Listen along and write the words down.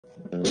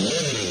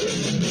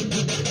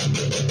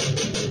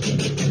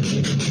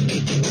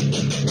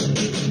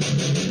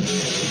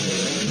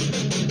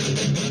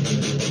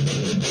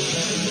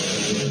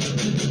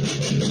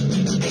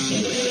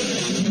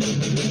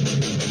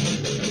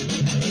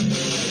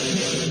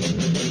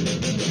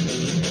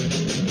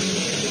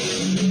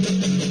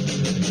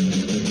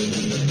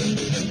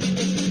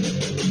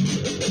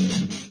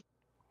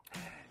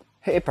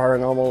Hey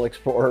Paranormal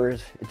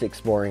Explorers, it's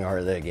Exploring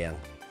Harley again.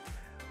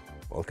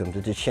 Welcome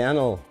to the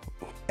channel,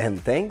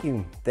 and thank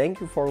you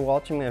for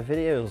watching my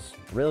videos.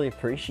 Really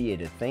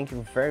appreciate it. Thank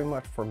you very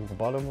much from the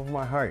bottom of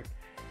my heart.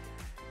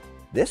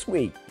 This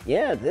week,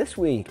 last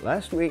week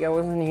I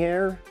wasn't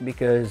here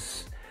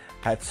because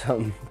I had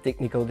some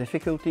technical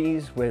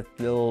difficulties with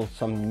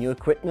some new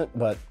equipment,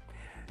 but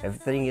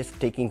everything is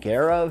taken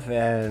care of,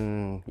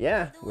 and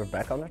yeah, we're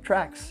back on the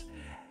tracks.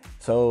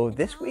 So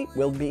this week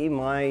will be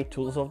my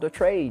tools of the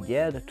trade,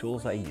 the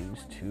tools I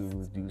use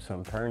to do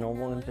some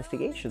paranormal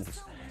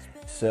investigations.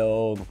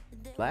 So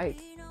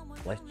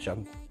let's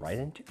jump right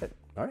into it.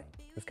 All right,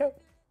 let's go.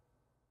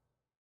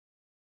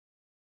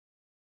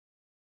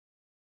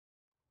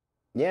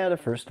 Yeah, the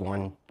first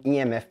one,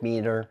 EMF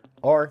meter,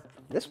 or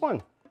this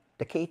one,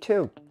 the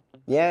K2.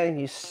 Yeah,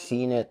 you've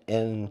seen it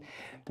in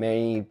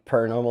many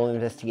paranormal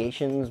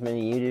investigations,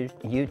 many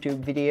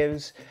YouTube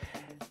videos.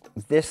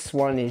 This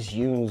one is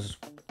used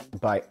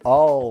by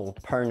all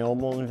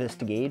paranormal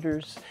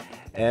investigators,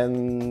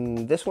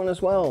 and this one as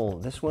well.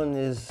 This one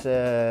is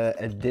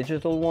a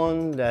digital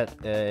one that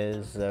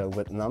is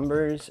with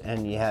numbers,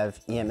 and you have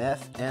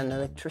EMF and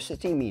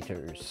electricity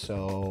meters.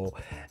 So,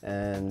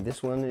 and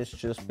this one is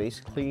just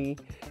basically,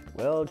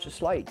 well,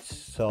 just lights.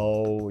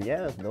 So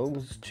yeah,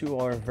 those two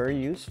are very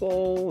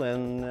useful,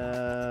 and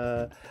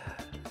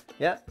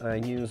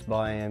used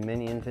by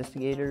many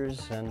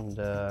investigators and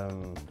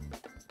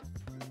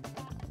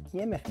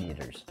EMF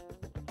meters.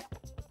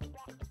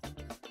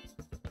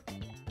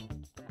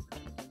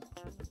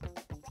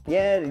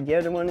 Yeah, the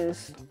other one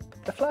is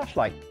the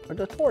flashlight or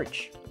the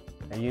torch.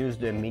 I use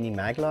the mini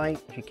mag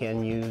light. You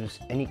can use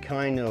any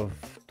kind of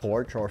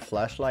torch or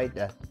flashlight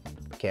that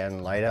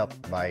can light up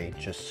by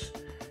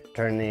just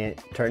turning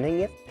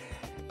it.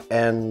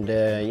 And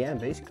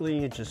basically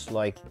you just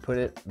like put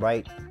it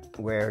right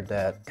where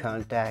the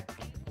contact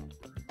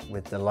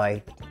with the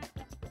light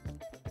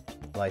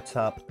lights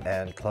up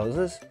and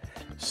closes.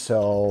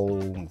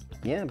 So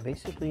yeah,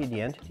 basically the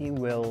entity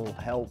will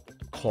help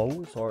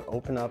close or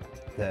open up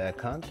the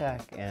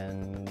contact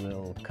and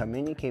will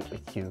communicate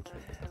with you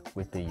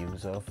with the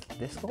use of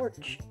this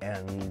torch.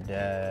 And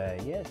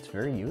it's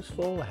very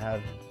useful.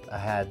 I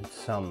had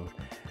some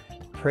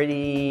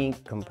pretty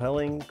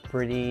compelling,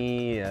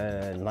 pretty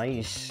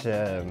nice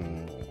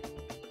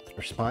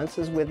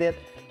responses with it,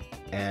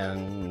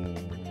 and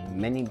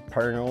many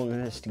paranormal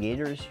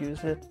investigators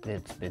use it.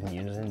 It's been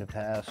used in the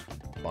past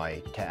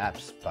by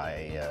TAPS,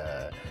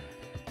 by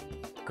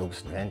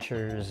Ghost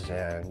Adventures,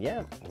 and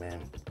yeah, man,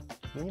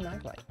 mini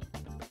mag light.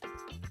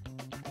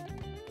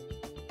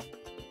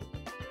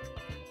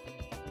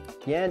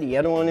 Yeah, the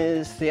other one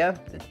is the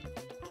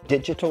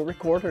digital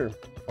recorder,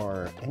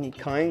 or any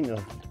kind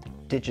of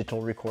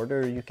digital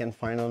recorder you can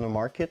find on the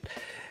market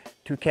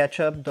to catch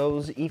up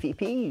those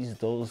EVPs,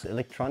 those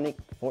electronic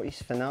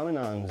voice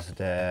phenomenons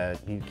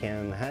that you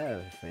can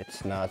have.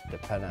 It's not the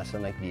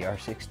Panasonic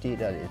DR60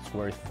 that it's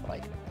worth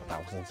like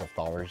thousands of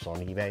dollars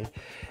on eBay,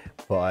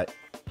 but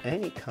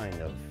any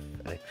kind of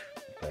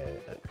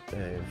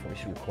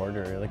voice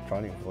recorder,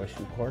 electronic voice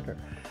recorder.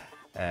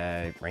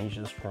 It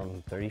ranges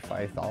from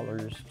 $35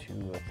 to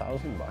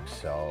 $1,000.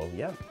 So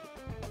yeah,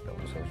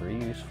 those are very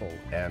useful.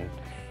 And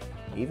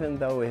even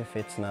though if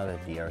it's not a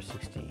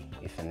DR60,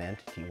 if an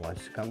entity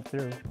wants to come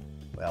through,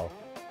 well,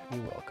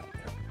 you will come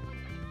through.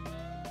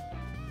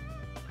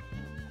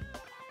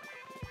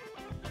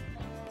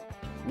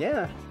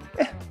 Yeah,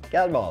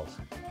 cat balls.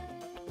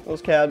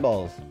 Those cat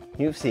balls.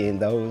 You've seen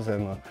those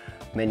in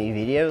many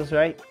videos,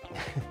 right?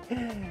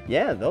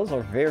 Yeah, those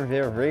are very,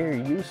 very,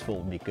 very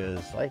useful,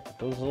 because like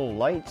those little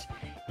lights,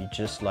 you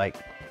just like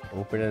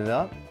open it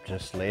up,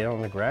 just lay it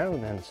on the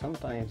ground, and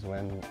sometimes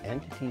when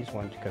entities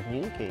want to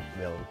communicate,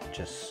 they'll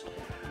just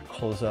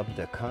close up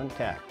the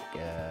contact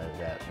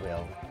that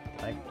will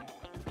like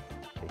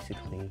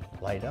basically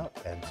light up,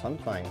 and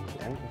sometimes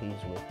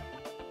entities will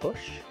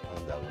push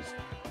on those.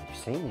 I've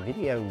seen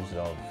videos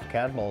of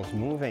cat balls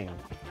moving,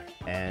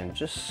 and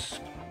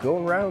just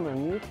go around on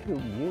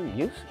YouTube,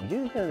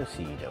 you're gonna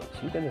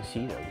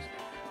see those.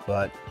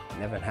 But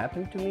never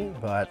happened to me,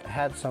 but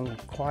had some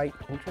quite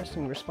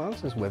interesting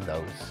responses with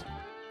those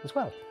as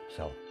well.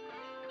 So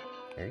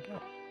there you go,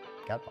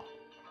 cat ball.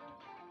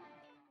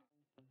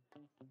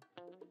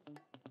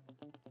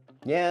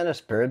 Yeah, the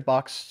spirit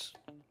box,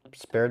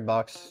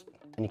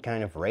 any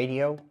kind of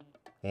radio,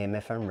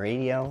 AM/FM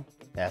radio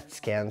that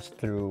scans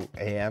through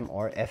AM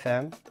or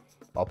FM,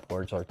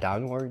 upwards or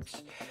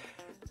downwards.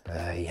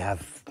 You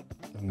have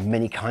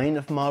many kind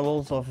of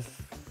models of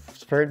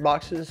spirit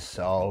boxes,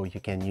 so you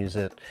can use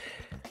it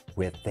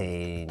with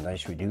a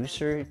noise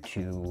reducer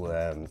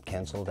to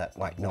cancel that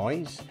white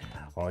noise,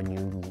 or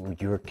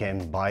you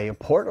can buy a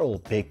portal,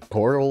 big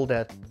portal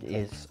that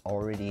is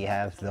already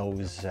have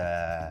those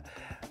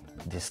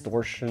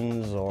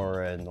distortions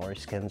or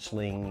noise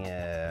cancelling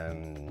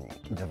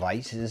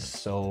devices,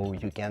 so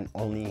you can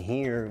only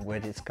hear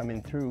what is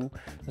coming through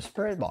the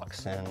spirit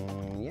box.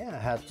 And yeah, I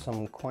had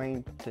some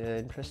quite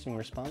interesting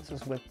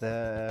responses with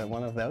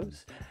one of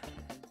those,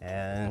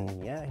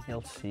 and yeah,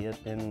 you'll see it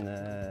in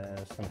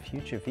some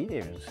future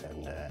videos.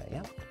 And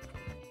yeah,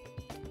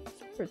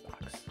 spirit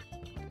box.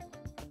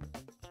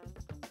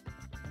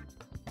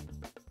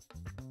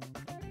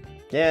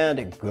 Yeah,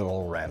 the good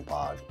old RAM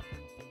pod.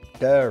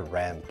 The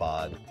RAM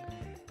pod.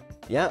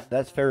 Yeah,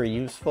 that's very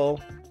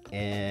useful,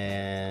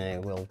 and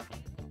it will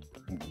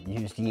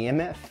use the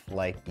EMF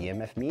like the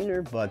EMF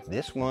meter, but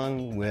this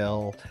one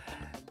will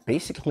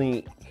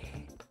basically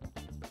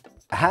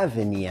have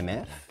an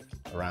EMF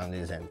around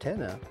this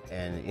antenna,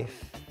 and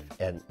if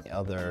an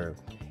other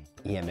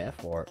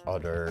EMF or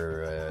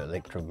other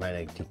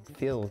electromagnetic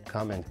field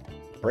come and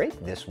break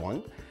this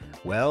one,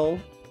 well,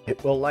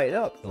 it will light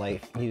up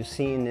like you've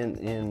seen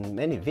in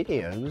many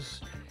videos.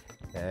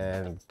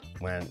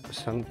 When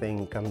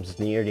something comes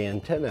near the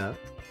antenna,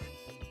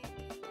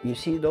 you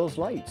see those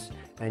lights,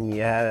 and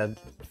you have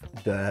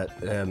the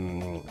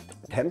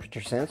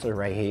temperature sensor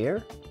right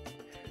here.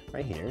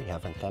 Right here, you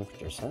have a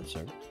temperature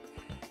sensor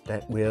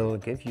that will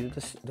give you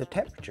the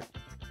temperature.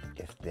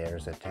 If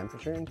there's a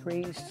temperature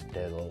increase,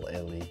 the little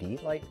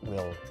LED light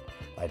will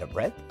light up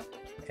red.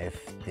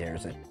 If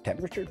there's a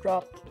temperature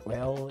drop,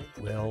 well,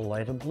 it will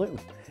light up blue.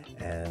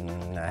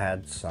 And I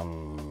had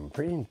some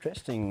pretty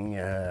interesting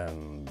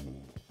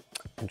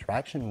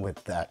interaction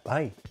with that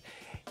light.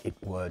 It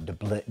would,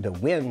 the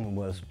wind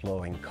was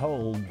blowing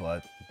cold,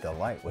 but the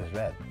light was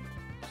red.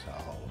 So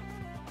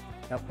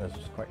that was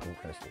quite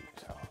interesting.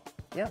 So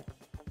yeah,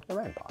 the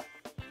RAM pod.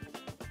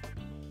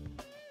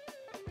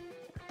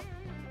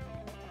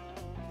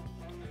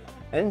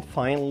 And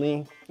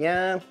finally,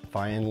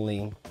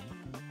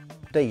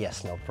 the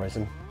Yes No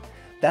prism.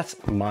 That's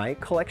my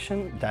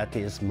collection. That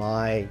is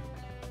my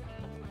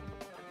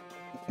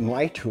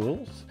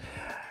tools.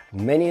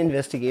 Many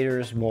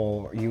investigators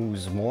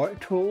use more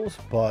tools,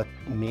 but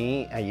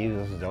me, I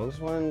use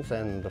those ones,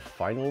 and the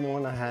final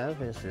one I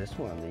have is this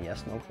one, the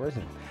Yes No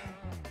prism.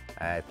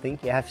 I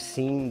think you have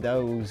seen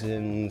those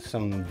in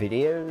some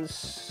videos.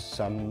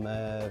 Some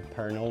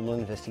paranormal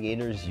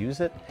investigators use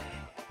it.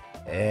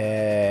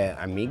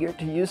 I'm eager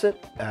to use it.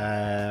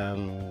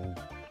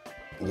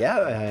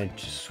 Yeah, I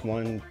just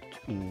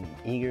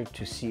eager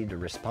to see the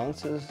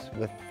responses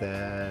with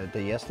the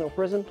Yes No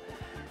prism.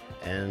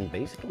 And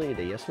basically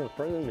the Yes No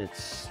prism,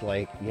 it's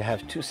like you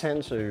have two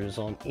sensors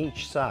on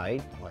each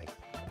side, like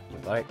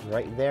right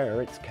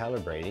there, it's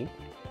calibrating.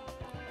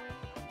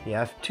 You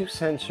have two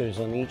sensors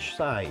on each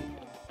side,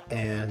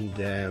 and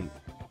the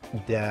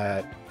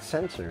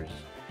sensors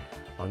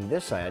on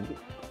this side,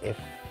 if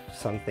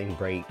something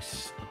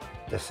breaks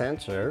the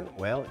sensor,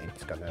 well,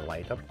 it's gonna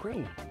light up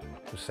green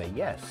to say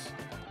yes,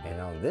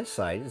 and on this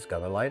side it's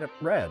gonna light up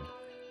red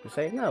to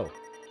say no,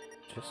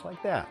 just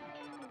like that.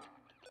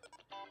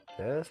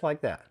 Just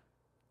like that.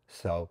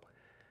 So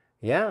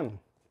yeah,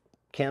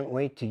 can't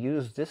wait to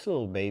use this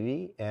little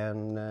baby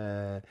and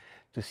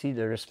to see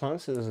the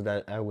responses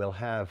that I will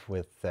have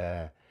with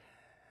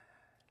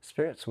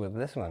spirits with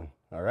this one.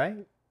 All right,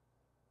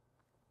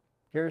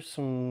 here's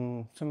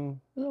some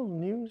little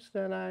news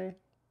that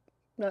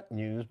not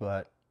news,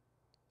 but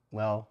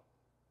well,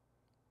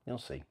 you'll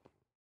see.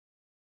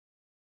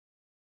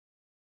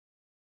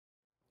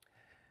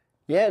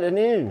 Yeah, the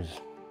news.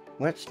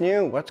 What's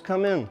new? What's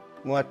coming?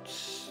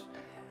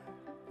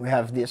 We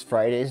have this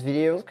Friday's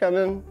videos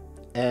coming,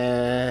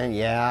 and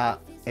yeah,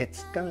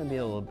 it's gonna be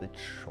a little bit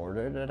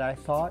shorter than I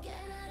thought,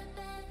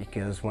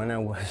 because when I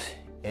was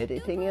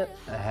editing it,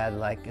 I had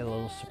like a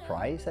little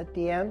surprise at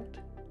the end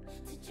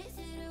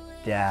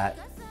that,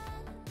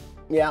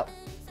 yeah,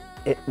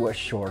 it was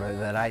shorter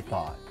than I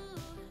thought,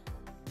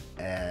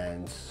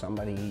 and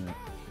somebody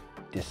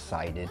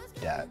decided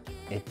that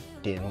it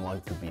didn't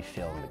want to be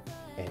filmed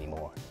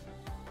anymore.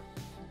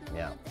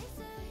 Yeah,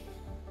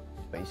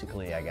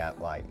 basically I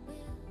got like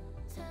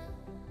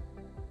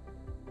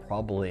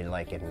probably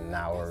like an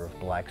hour of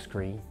black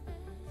screen.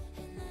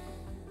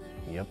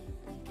 Yep,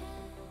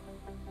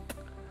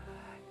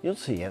 you'll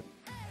see it.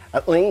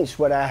 At least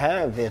what I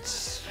have,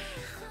 it's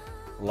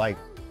like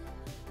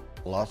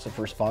lots of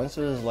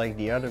responses like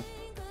the other,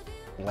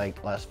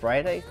 like last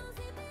Friday.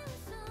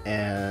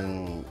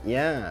 And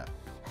yeah,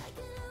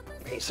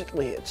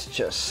 basically it's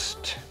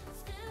just,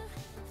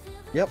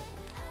 yep.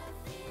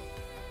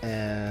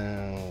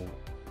 And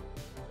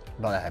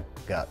but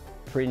I've got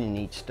pretty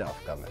neat stuff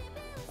coming.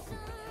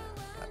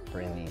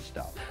 Pretty neat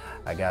stuff.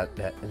 I got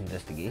that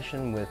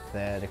investigation with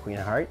the Queen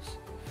of Hearts,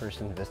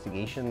 first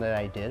investigation that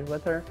I did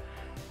with her,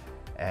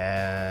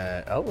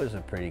 and that was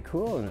a pretty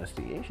cool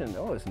investigation.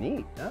 That was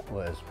neat. That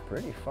was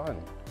pretty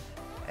fun.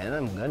 And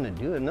I'm gonna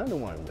do another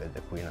one with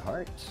the Queen of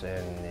Hearts,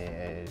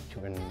 and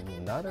to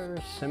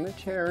another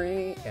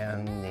cemetery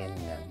and in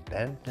an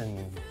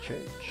abandoned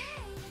church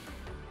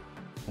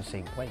in the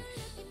same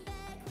place.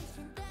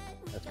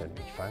 That's gonna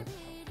be fun.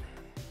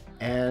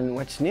 And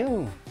what's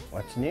new?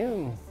 What's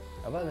new?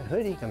 How about a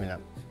hoodie coming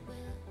up?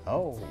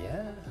 Oh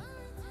yeah.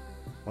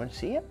 Want to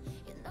see it?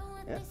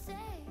 Yeah.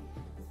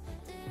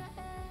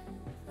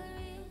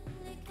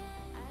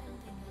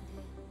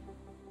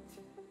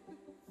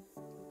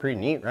 Pretty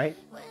neat, right?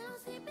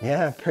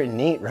 Yeah, pretty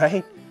neat,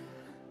 right?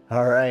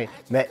 All right.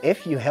 But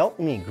if you help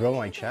me grow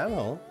my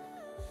channel,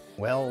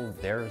 well,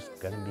 there's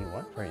gonna be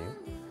one for you.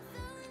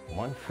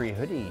 One free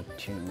hoodie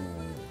to,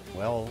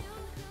 well,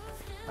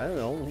 I don't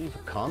know, leave a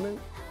comment.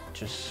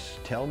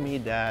 Just tell me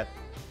that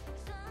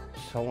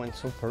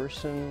so-and-so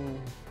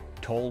person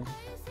told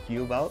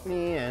you about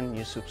me and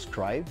you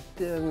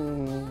subscribed,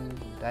 and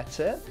that's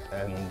it.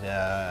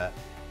 And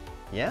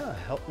yeah,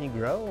 help me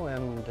grow,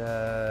 and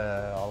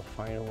I'll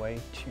find a way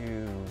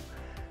to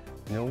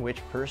know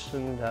which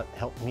person that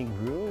helped me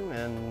grow.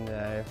 And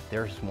if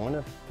there's one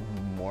of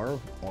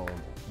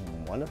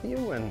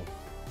you, and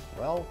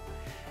well,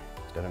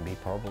 it's gonna be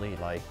probably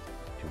like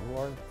 2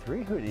 or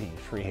 3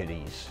 free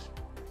hoodies.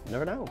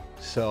 Never know.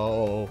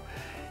 So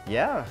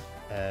yeah,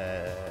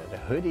 the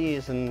hoodie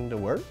is in the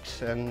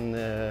works,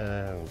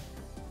 and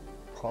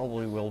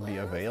probably will be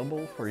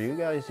available for you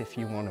guys if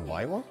you want to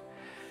buy one.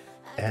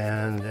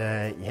 And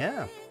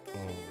yeah,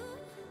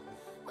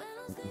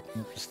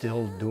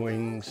 still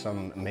doing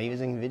some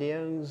amazing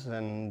videos,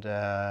 and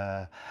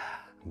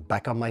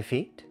back on my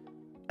feet.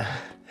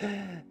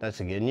 That's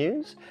the good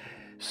news.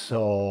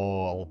 So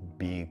I'll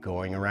be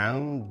going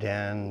around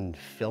and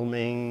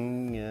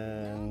filming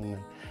and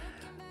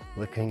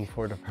looking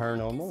for the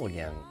paranormal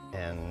again.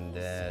 And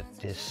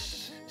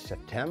this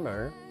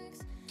September,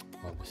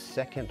 on the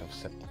 2nd of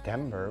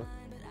September,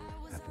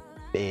 I have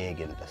a big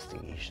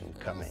investigation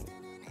coming.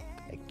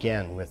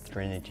 Again with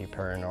Trinity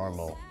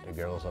Paranormal, the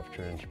girls of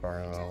Trinity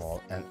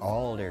Paranormal and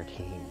all their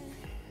team.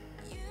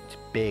 It's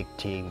a big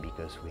team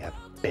because we have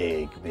a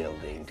big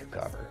building to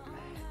cover,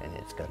 and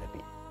it's gonna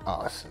be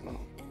awesome.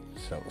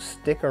 So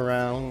stick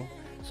around,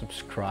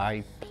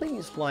 subscribe,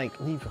 please like,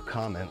 leave a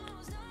comment,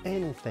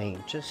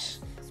 anything,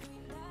 just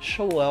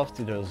show love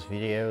to those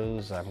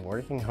videos. I'm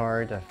working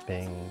hard. I've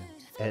been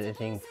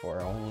editing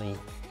for only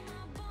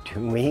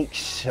 2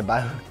 weeks,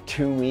 about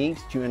 2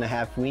 weeks,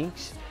 2.5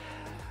 weeks.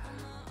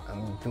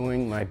 I'm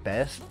doing my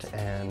best,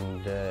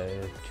 and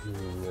to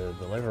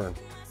deliver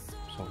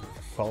some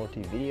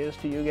quality videos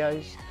to you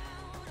guys.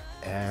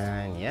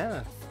 And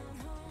yeah,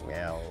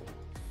 well,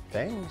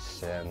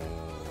 thanks. And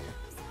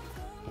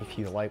if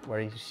you like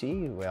what you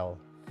see, well,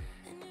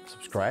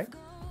 subscribe,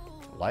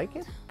 like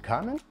it,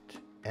 comment,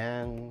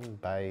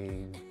 and by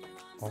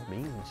all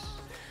means,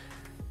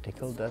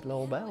 tickle that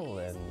little bell,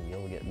 and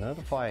you'll get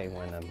notified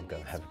when I'm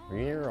gonna have a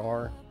premiere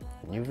or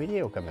a new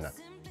video coming up.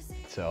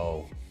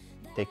 So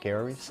take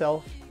care of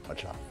yourself.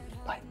 Much love.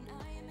 Bye.